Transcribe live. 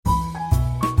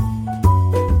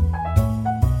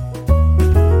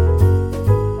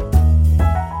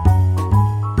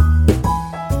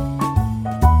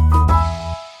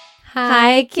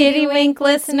Hi, Kitty Wink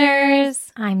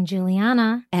listeners. I'm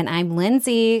Juliana. And I'm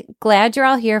Lindsay. Glad you're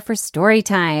all here for story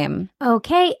time.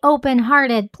 Okay,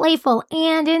 open-hearted, playful,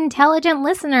 and intelligent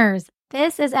listeners.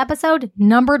 This is episode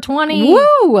number 20.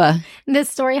 Woo!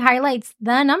 This story highlights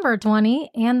the number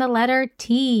 20 and the letter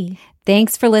T.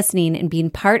 Thanks for listening and being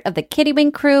part of the Kitty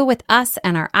Wink crew with us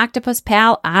and our octopus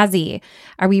pal, Ozzy.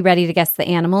 Are we ready to guess the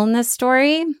animal in this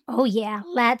story? Oh yeah,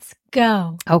 let's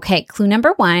go. Okay, clue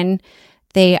number 1.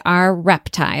 They are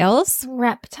reptiles.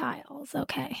 Reptiles,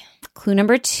 okay. Clue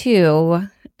number 2,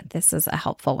 this is a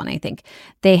helpful one, I think.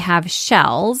 They have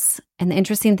shells, and the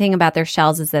interesting thing about their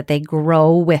shells is that they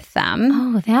grow with them.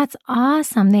 Oh, that's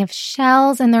awesome. They have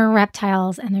shells and they're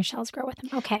reptiles and their shells grow with them.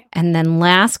 Okay. And then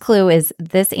last clue is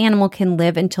this animal can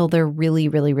live until they're really,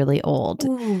 really, really old.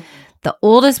 Ooh. The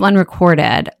oldest one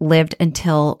recorded lived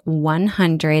until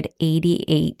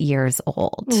 188 years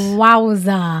old.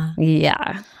 Wowza.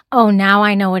 Yeah. Oh, now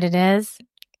I know what it is.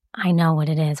 I know what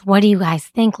it is. What do you guys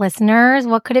think, listeners?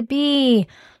 What could it be?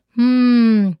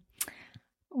 Well,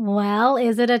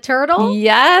 is it a turtle?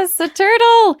 Yes, a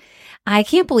turtle. I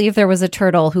can't believe there was a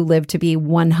turtle who lived to be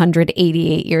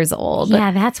 188 years old.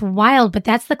 Yeah, that's wild, but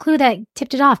that's the clue that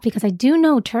tipped it off because I do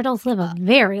know turtles live a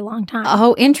very long time.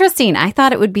 Oh, interesting. I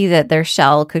thought it would be that their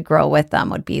shell could grow with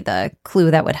them would be the clue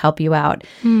that would help you out.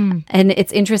 And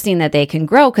it's interesting that they can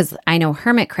grow because I know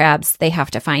hermit crabs, they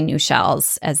have to find new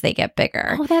shells as they get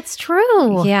bigger. Oh, that's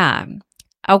true. Yeah.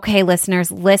 Okay,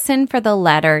 listeners, listen for the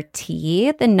letter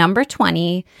T, the number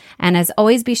 20. And as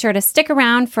always, be sure to stick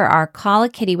around for our Call a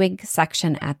Kitty Wink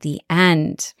section at the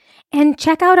end. And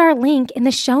check out our link in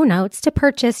the show notes to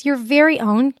purchase your very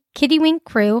own Kitty Wink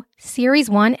Crew Series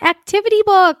 1 activity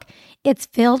book. It's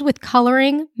filled with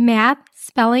coloring, math,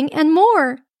 spelling, and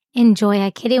more. Enjoy a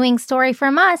Kitty Wink story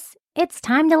from us. It's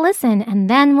time to listen, and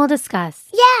then we'll discuss.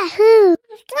 Yahoo!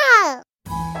 Go!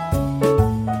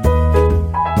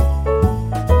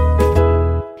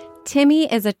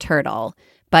 Timmy is a turtle,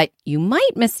 but you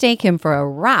might mistake him for a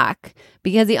rock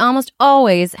because he almost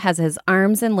always has his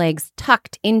arms and legs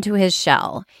tucked into his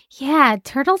shell. Yeah,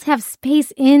 turtles have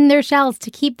space in their shells to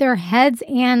keep their heads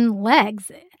and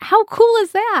legs. How cool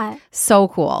is that? So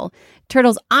cool.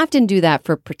 Turtles often do that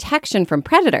for protection from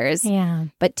predators. Yeah.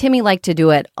 But Timmy liked to do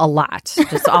it a lot,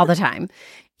 just all the time.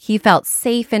 He felt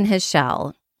safe in his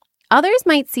shell. Others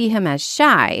might see him as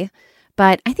shy,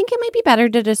 but I think it might be better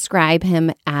to describe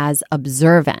him as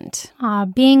observant.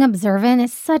 Being observant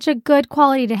is such a good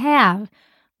quality to have.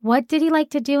 What did he like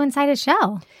to do inside his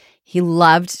shell? He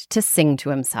loved to sing to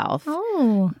himself.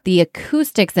 Oh. The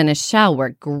acoustics in his shell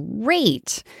were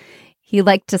great. He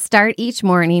liked to start each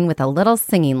morning with a little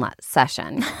singing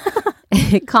session.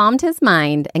 It calmed his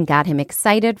mind and got him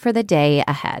excited for the day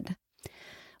ahead.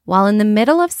 While in the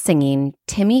middle of singing,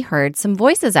 Timmy heard some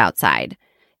voices outside.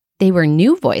 They were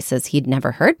new voices he'd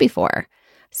never heard before.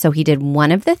 So he did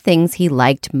one of the things he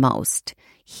liked most.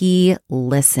 He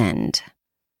listened.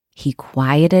 He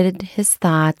quieted his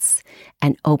thoughts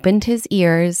and opened his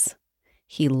ears.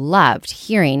 He loved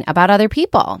hearing about other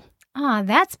people.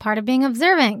 That's part of being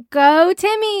observant. Go,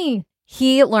 Timmy!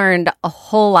 He learned a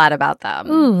whole lot about them.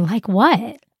 Ooh, like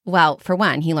what? Well, for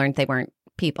one, he learned they weren't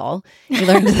people. He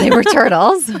learned that they were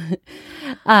turtles.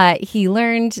 He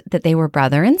learned that they were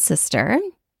brother and sister.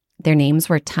 Their names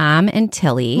were Tom and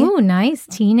Tilly. Ooh, nice.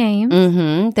 T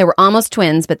names. They were almost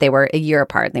twins, but they were a year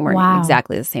apart. They weren't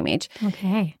exactly the same age.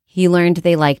 Okay. He learned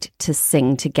they liked to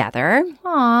sing together.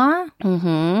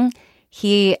 Aw.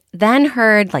 He then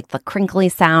heard like the crinkly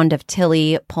sound of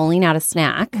Tilly pulling out a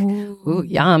snack. Ooh,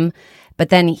 yum. But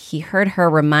then he heard her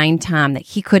remind Tom that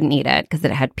he couldn't eat it because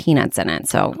it had peanuts in it.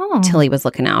 So Tilly was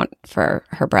looking out for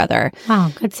her brother.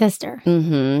 Wow, good sister.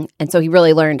 And so he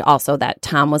really learned also that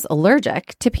Tom was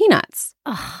allergic to peanuts.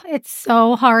 Oh, it's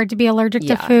so hard to be allergic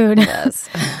to food. It is.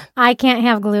 I can't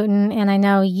have gluten, and I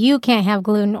know you can't have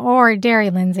gluten or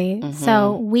dairy, Lindsay.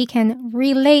 So we can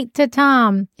relate to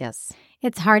Tom. Yes.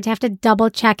 It's hard to have to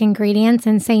double check ingredients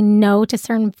and say no to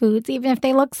certain foods, even if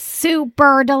they look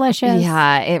super delicious.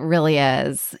 Yeah, it really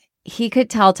is. He could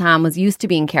tell Tom was used to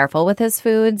being careful with his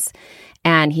foods,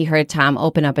 and he heard Tom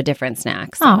open up a different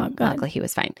snack. So good. luckily he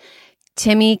was fine.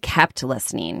 Timmy kept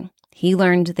listening. He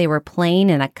learned they were playing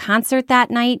in a concert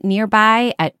that night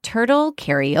nearby at Turtle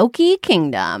Karaoke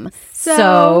Kingdom.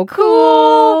 So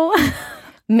cool.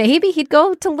 Maybe he'd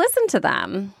go to listen to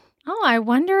them. Oh, I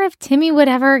wonder if Timmy would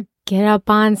ever get up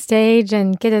on stage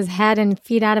and get his head and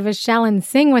feet out of his shell and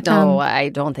sing with them. No, I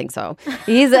don't think so.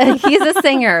 He's a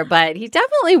singer, but he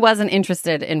definitely wasn't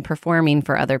interested in performing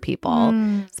for other people,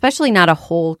 especially not a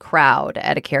whole crowd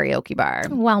at a karaoke bar.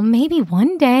 Well, maybe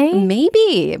one day.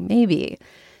 Maybe.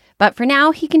 But for now,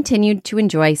 he continued to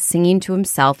enjoy singing to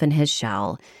himself in his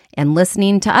shell and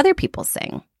listening to other people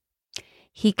sing.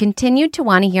 He continued to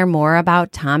want to hear more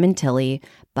about Tom and Tilly,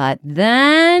 but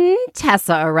then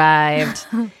Tessa arrived.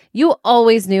 You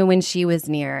always knew when she was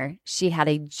near. She had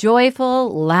a joyful,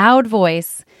 loud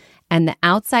voice, and the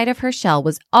outside of her shell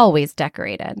was always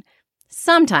decorated.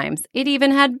 Sometimes it even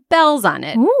had bells on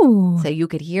it, Ooh. so you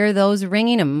could hear those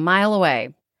ringing a mile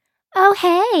away. Oh,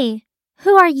 hey.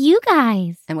 Who are you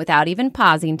guys? And without even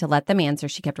pausing to let them answer,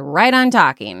 she kept right on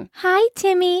talking. Hi,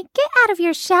 Timmy. Get out of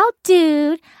your shell,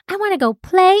 dude. I want to go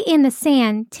play in the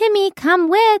sand. Timmy, come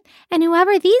with. And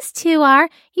whoever these two are,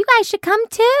 you guys should come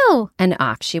too. And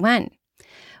off she went.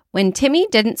 When Timmy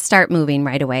didn't start moving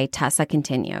right away, Tessa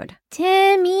continued.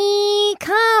 Timmy,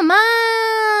 come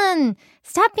on.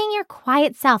 Stop being your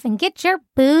quiet self and get your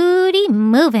booty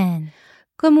moving.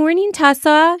 Good morning,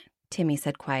 Tessa, Timmy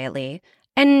said quietly.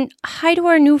 And hi to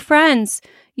our new friends.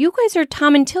 You guys are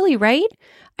Tom and Tilly, right?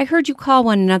 I heard you call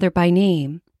one another by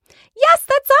name. Yes,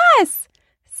 that's us,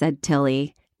 said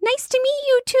Tilly. Nice to meet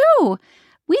you, too.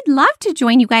 We'd love to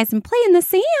join you guys and play in the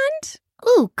sand.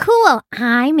 Ooh, cool.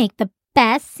 I make the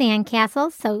best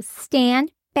sandcastles, so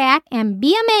stand back and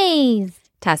be amazed,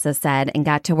 Tessa said and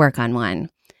got to work on one.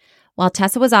 While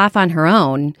Tessa was off on her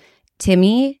own,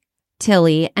 Timmy,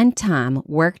 Tilly, and Tom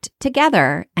worked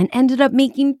together and ended up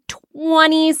making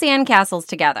 20 sandcastles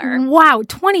together. Wow,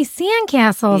 20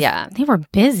 sandcastles. Yeah. They were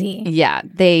busy. Yeah,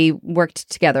 they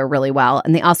worked together really well.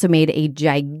 And they also made a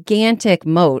gigantic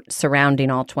moat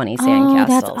surrounding all 20 sandcastles. Oh,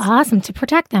 that's awesome. To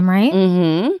protect them, right?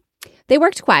 Mm-hmm. They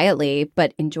worked quietly,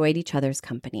 but enjoyed each other's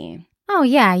company. Oh,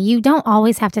 yeah. You don't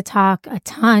always have to talk a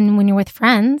ton when you're with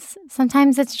friends.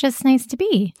 Sometimes it's just nice to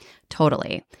be.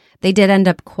 Totally. They did end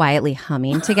up quietly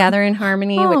humming together in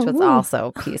harmony, which was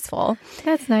also peaceful.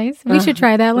 That's nice. We should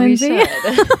try that, Lindsay. We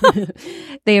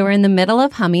should. They were in the middle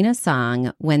of humming a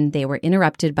song when they were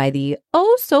interrupted by the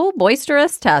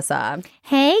oh-so-boisterous Tessa.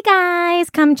 Hey, guys,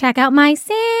 come check out my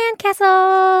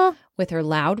sandcastle. With her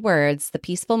loud words, the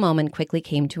peaceful moment quickly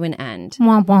came to an end.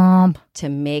 Womp womp. To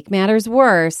make matters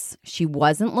worse, she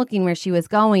wasn't looking where she was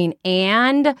going,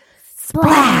 and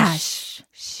Splash!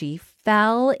 She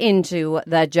fell into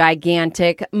the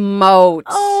gigantic moat.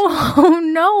 Oh,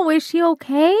 no. Is she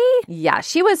okay? Yeah,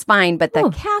 she was fine, but the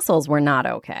castles were not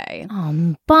okay.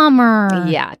 Oh, bummer.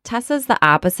 Yeah, Tessa's the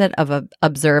opposite of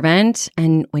observant,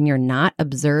 and when you're not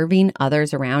observing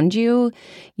others around you,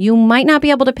 you might not be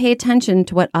able to pay attention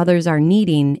to what others are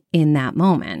needing in that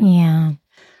moment. Yeah.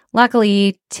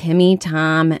 Luckily, Timmy,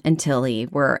 Tom, and Tilly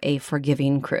were a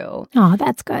forgiving crew. Oh,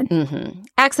 that's good. Mm-hmm.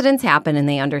 Accidents happen, and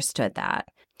they understood that.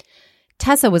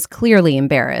 Tessa was clearly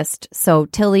embarrassed, so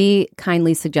Tilly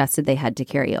kindly suggested they head to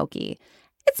karaoke.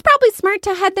 It's probably smart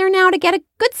to head there now to get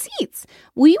good seats.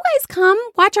 Will you guys come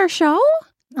watch our show?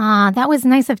 That was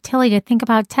nice of Tilly to think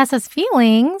about Tessa's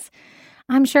feelings.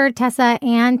 I'm sure Tessa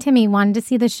and Timmy wanted to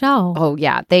see the show. Oh,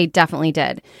 yeah, they definitely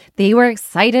did. They were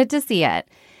excited to see it.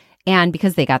 And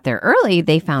because they got there early,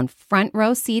 they found front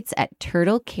row seats at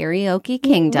Turtle Karaoke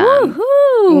Kingdom.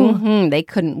 Woohoo! Mm-hmm. They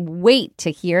couldn't wait to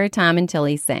hear Tom and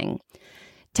Tilly sing.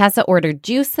 Tessa ordered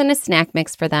juice and a snack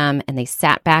mix for them, and they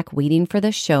sat back waiting for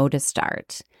the show to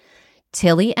start.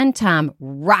 Tilly and Tom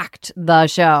rocked the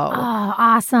show. Oh,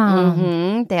 awesome.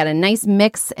 Mm-hmm. They had a nice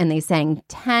mix, and they sang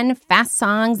 10 fast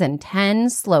songs and 10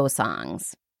 slow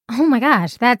songs. Oh, my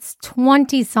gosh. That's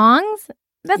 20 songs?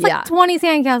 That's like 20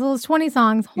 sandcastles, 20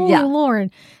 songs. Holy Lord.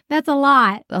 That's a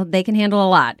lot. Well, they can handle a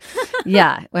lot.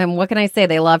 Yeah. And what can I say?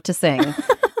 They love to sing.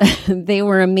 They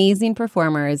were amazing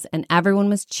performers, and everyone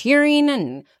was cheering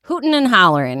and hooting and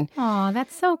hollering. Oh,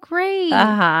 that's so great.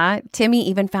 Timmy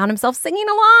even found himself singing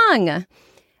along.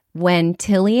 When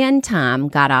Tilly and Tom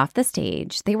got off the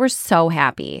stage, they were so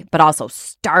happy, but also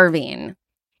starving.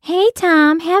 Hey,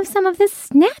 Tom, have some of this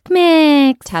snack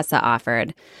mix, Tessa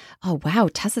offered. Oh, wow,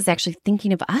 Tessa's actually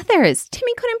thinking of others.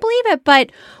 Timmy couldn't believe it,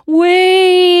 but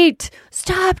wait,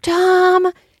 stop,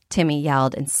 Tom. Timmy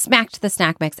yelled and smacked the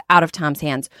snack mix out of Tom's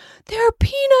hands. There are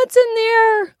peanuts in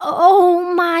there.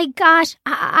 Oh, my gosh.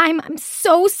 I'm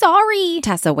so sorry.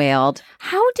 Tessa wailed.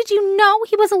 How did you know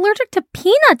he was allergic to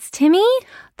peanuts, Timmy?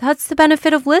 That's the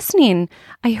benefit of listening.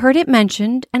 I heard it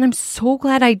mentioned, and I'm so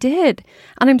glad I did.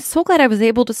 And I'm so glad I was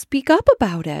able to speak up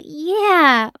about it.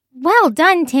 Yeah. Well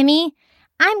done, Timmy.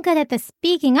 I'm good at the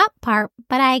speaking up part,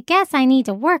 but I guess I need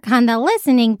to work on the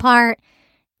listening part.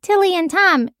 Tilly and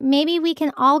Tom, maybe we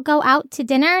can all go out to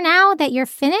dinner now that you're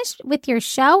finished with your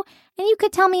show, and you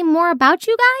could tell me more about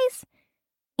you guys?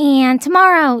 And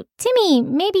tomorrow, Timmy,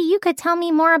 maybe you could tell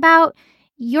me more about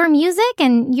your music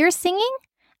and your singing?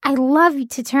 I love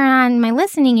to turn on my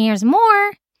listening ears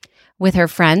more. With her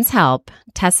friend's help,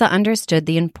 Tessa understood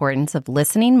the importance of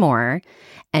listening more,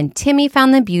 and Timmy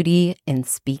found the beauty in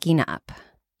speaking up.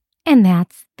 And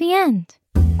that's the end.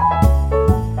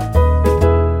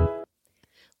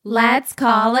 Let's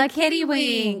call a kitty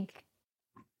wink.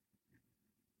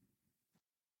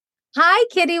 Hi,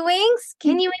 Kitty Winks.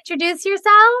 Can you introduce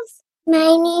yourselves?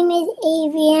 My name is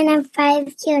Avery and I'm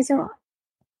 5 years old.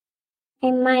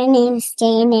 And my name is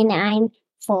Jane and I'm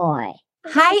 4.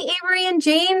 Hi, Avery and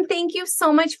Jane. Thank you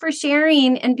so much for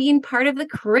sharing and being part of the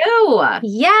crew.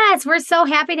 Yes, we're so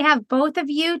happy to have both of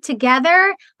you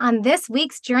together on this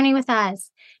week's journey with us.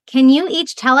 Can you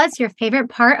each tell us your favorite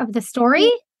part of the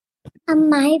story?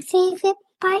 My favorite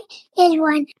part is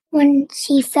when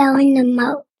she fell in the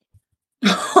moat.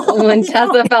 When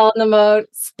Tessa fell in the moat,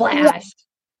 splashed.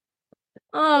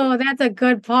 Oh, that's a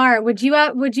good part. Would you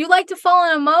like to fall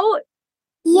in a moat?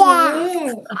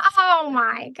 Yeah. Oh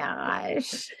my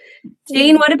gosh.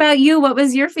 Jane, what about you? What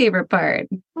was your favorite part?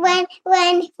 When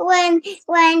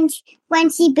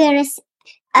she built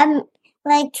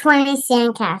like 20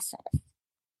 sandcastles.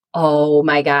 Oh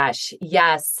my gosh.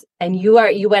 Yes. And you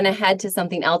went ahead to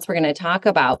something else we're going to talk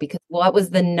about, because what was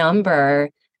the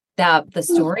number that the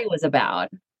story was about?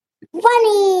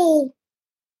 20.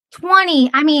 20.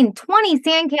 I mean, 20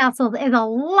 sandcastles is a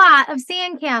lot of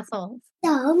sandcastles.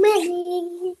 So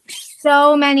many.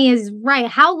 So many is right.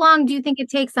 How long do you think it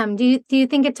takes them? Do you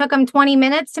think it took them 20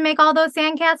 minutes to make all those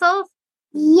sandcastles?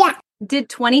 Yeah. Did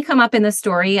 20 come up in the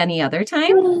story any other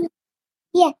time?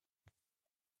 Yeah.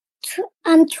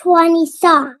 20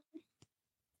 songs.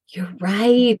 You're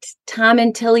right. Tom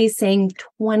and Tilly sang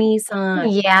 20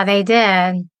 songs. Yeah, they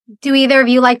did. Do either of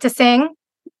you like to sing?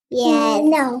 Yeah.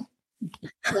 No.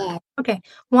 Yeah. Okay.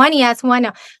 One yes, one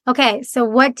no. Okay, so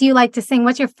what do you like to sing?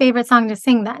 What's your favorite song to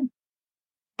sing then?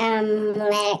 Let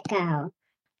It Go.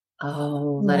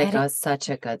 Oh, Let It Go is such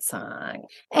a good song.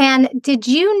 And did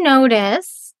you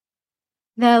notice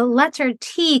the letter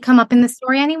T come up in the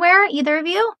story anywhere? Either of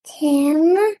you?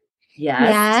 Tim.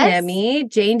 Yes, Timmy.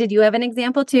 Jane, did you have an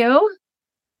example too?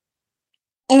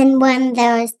 And when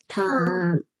there was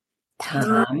Tom.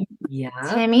 Yeah.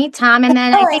 Timmy, Tom, and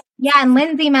then I think, and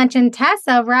Lindsay mentioned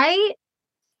Tessa, right?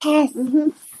 Yes.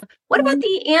 What about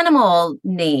the animal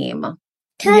name?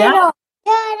 Turtle. Yeah.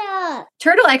 Turtle.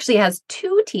 Turtle actually has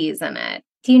 2 T's in it.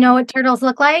 Do you know what turtles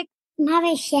look like? I have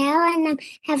a shell and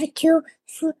I have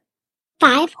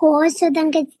 5 holes so they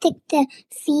can stick the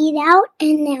feet out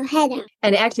and their head out.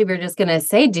 And actually, we were just going to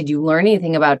say, did you learn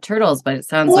anything about turtles? But it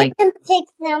sounds like you can pick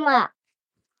them up.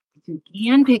 You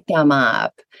can pick them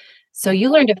up. So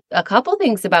you learned a couple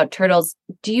things about turtles.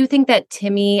 Do you think that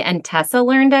Timmy and Tessa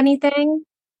learned anything?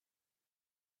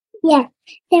 Yes.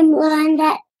 They learned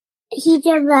that he's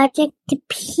allergic to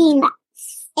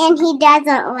peanuts. And he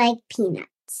doesn't like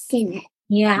peanuts in it.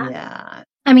 Yeah.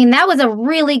 I mean, that was a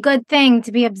really good thing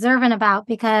to be observant about,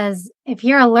 because if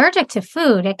you're allergic to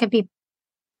food, it could be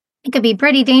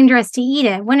pretty dangerous to eat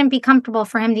it. It wouldn't be comfortable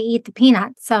for him to eat the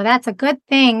peanuts. So that's a good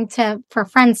thing for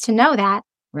friends to know that.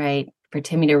 Right. For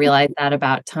Timmy to realize that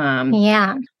about Tom.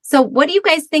 Yeah. So what do you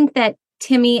guys think that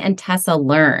Timmy and Tessa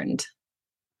learned?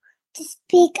 To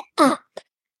speak up.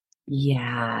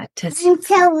 Yeah. And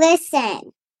to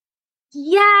listen.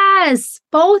 Yes.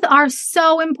 Both are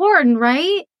so important,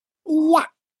 right? Yeah.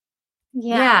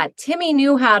 Yeah. Timmy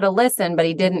knew how to listen, but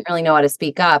he didn't really know how to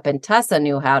speak up. And Tessa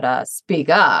knew how to speak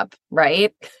up,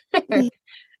 right?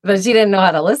 But she didn't know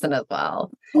how to listen as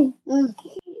well. Mm-hmm.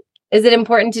 Is it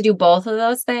important to do both of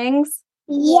those things?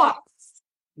 Yes.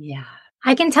 Yeah.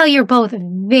 I can tell you're both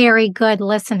very good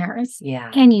listeners. Yeah.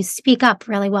 And you speak up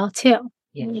really well too.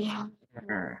 Yeah.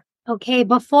 Okay,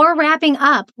 before wrapping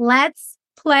up, let's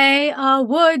play a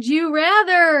Would You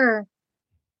Rather.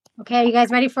 Okay, you guys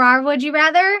ready for our Would You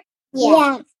Rather?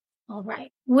 Yeah. All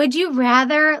right. Would you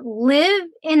rather live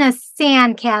in a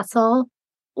sandcastle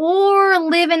or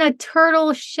live in a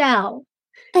turtle shell?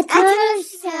 A turtle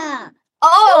shell.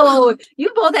 Oh,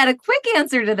 you both had a quick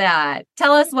answer to that.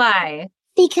 Tell us why.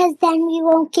 Because then we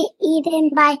won't get eaten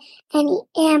by any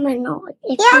animal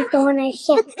if we go in a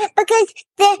shell. Because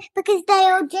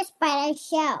they'll just bite our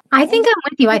shell. I think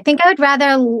I'm with you. I think I would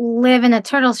rather live in a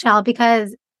turtle shell,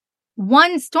 because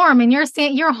one storm and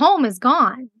your home is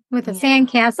gone with a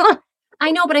sandcastle. I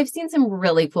know, but I've seen some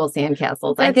really cool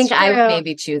sandcastles. I think I would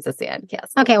maybe choose a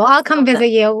sandcastle. Okay, well, I'll come visit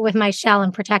you with my shell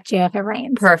and protect you if it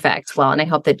rains. Perfect. Well, and I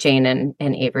hope that Jane and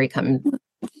Avery come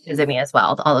visit me as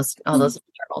well. All those turtles.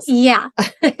 Yeah.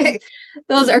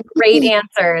 Those are great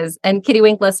answers. And Kitty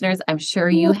Wink listeners, I'm sure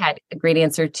you had a great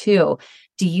answer too.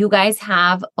 Do you guys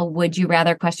have a would you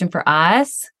rather question for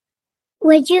us?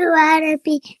 Would you rather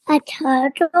be a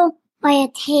turtle or a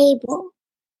table?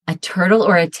 A turtle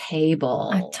or a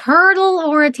table? A turtle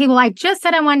or a table. I just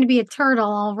said I wanted to be a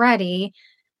turtle already,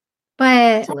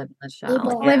 but To live in the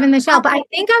shell. live in the shell. But I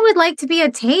think I would like to be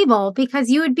a table because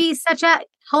you would be such a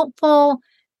helpful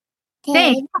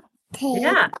thing.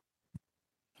 Yeah.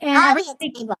 And I'll be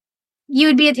a table. you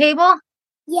would be a table?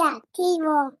 Yeah,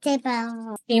 table.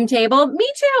 Team table? Me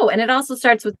too. And it also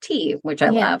starts with T, which I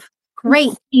love.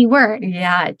 Great keyword.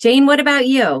 Yeah. Jane, what about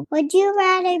you? Would you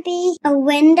rather be a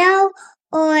window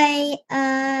or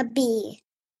a bee?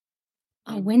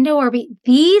 A window or bee.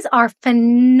 These are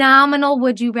phenomenal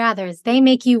would you rathers. They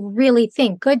make you really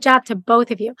think. Good job to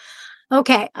both of you.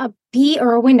 Okay, a bee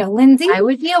or a window. Lindsay? I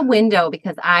would be a window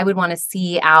because I would want to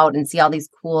see out and see all these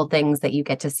cool things that you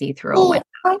get to see through a window.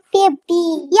 I'll be a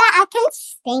bee. Yeah, I can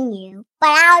sting you, but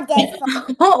I'll just.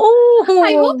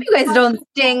 I hope you guys don't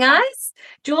sting us.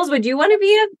 Jules, would you want to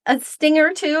be a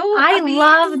stinger too? I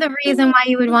love the reason why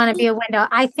you would want to be a window.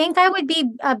 I think I would be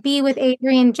a bee with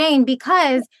Avery and Jane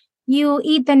because you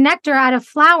eat the nectar out of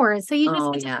flowers. So you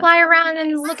just get to fly around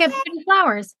and look at pretty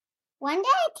flowers. One day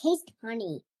I taste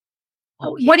honey.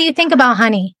 Oh, yeah. What do you think about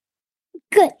honey?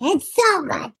 Good. It's so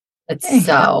good. It's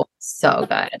so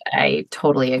good. I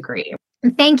totally agree.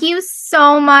 Thank you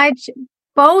so much,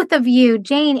 both of you,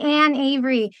 Jane and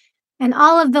Avery, and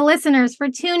all of the listeners for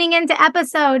tuning into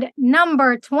episode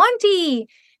number 20.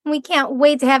 We can't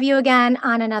wait to have you again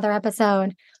on another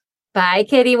episode. Bye,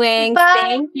 Kitty Wings. Bye.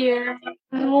 Thank you.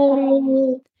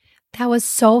 That was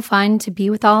so fun to be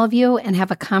with all of you and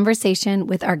have a conversation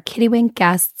with our Kitty Wink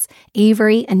guests,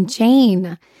 Avery and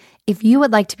Jane. If you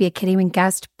would like to be a Kitty Wink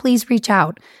guest, please reach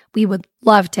out. We would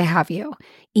love to have you.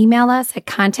 Email us at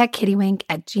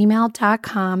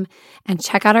contactkittyWink@gmail.com and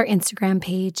check out our Instagram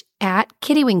page at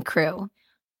Kittywink Crew.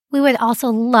 We would also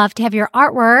love to have your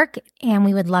artwork, and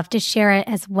we would love to share it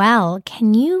as well.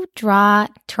 Can you draw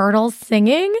turtles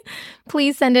singing?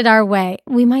 Please send it our way.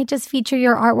 We might just feature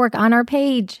your artwork on our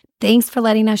page. Thanks for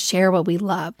letting us share what we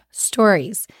love,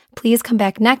 stories. Please come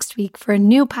back next week for a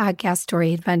new podcast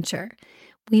story adventure.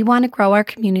 We want to grow our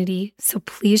community, so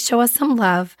please show us some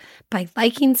love by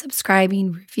liking,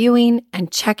 subscribing, reviewing,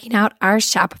 and checking out our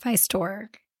Shopify store.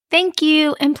 Thank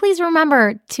you, and please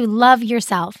remember to love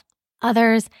yourself,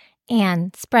 others,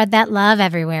 and spread that love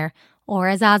everywhere. Or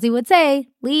as Ozzy would say,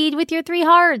 lead with your 3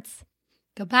 hearts.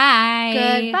 Goodbye.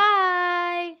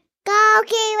 Goodbye. Go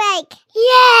Kiwi!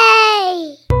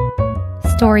 Yay!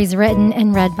 Stories written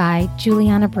and read by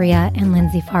Juliana Bria and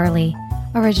Lindsay Farley.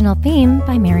 Original theme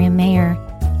by Miriam Mayer.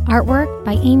 Artwork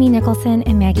by Amy Nicholson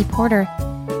and Maggie Porter.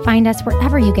 Find us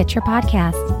wherever you get your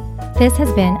podcasts. This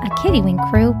has been a Kitty Wink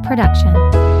Crew production.